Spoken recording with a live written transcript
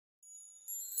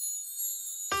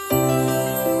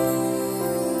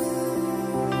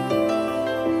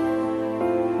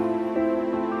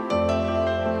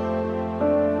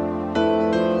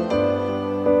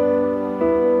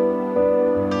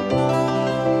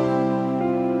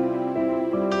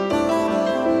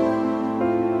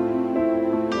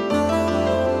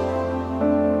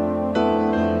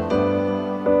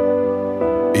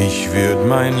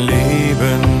mein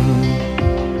Leben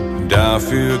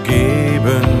dafür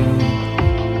geben,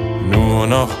 nur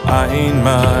noch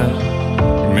einmal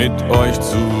mit euch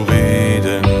zu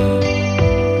reden.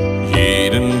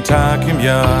 Jeden Tag im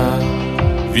Jahr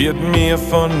wird mir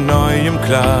von neuem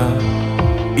klar,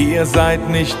 ihr seid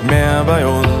nicht mehr bei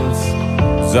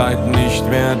uns, seid nicht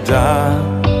mehr da.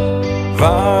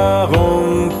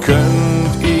 Warum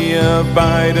könnt ihr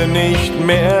beide nicht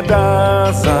mehr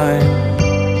da sein?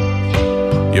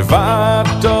 Ihr wart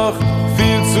doch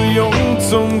viel zu jung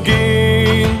zum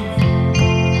Gehen.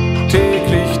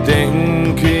 Täglich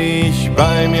denke ich,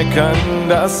 bei mir kann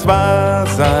das wahr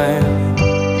sein,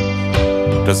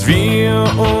 dass wir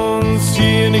uns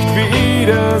hier nicht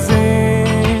wiedersehen.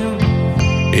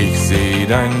 Ich seh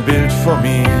dein Bild vor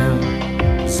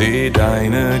mir, seh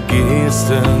deine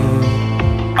Gesten,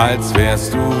 als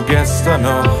wärst du gestern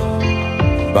noch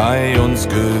bei uns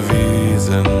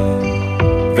gewesen.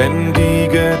 Wenn die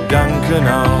Gedanken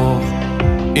auch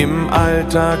im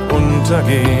Alltag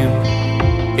untergehen,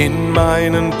 in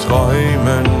meinen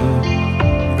Träumen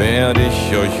werde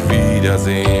ich euch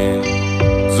wiedersehen.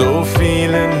 So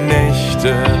viele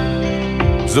Nächte,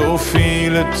 so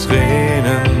viele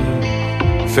Tränen,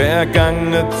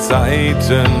 vergangene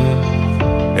Zeiten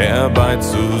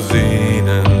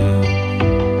herbeizusehnen.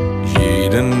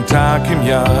 Jeden Tag im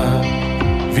Jahr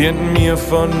wird mir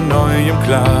von neuem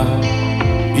klar,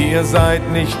 ihr seid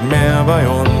nicht mehr bei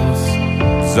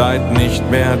uns, seid nicht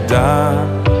mehr da.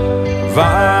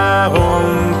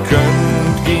 Warum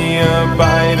könnt ihr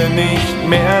beide nicht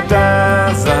mehr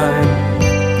da sein?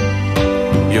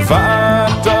 Ihr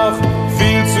wart doch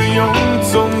viel zu jung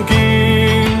zum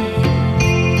Gehen.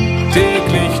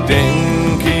 Täglich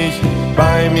denk ich,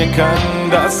 bei mir kann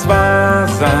das wahr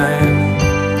sein,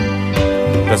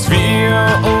 dass wir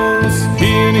uns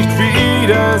hier nicht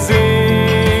wiedersehen.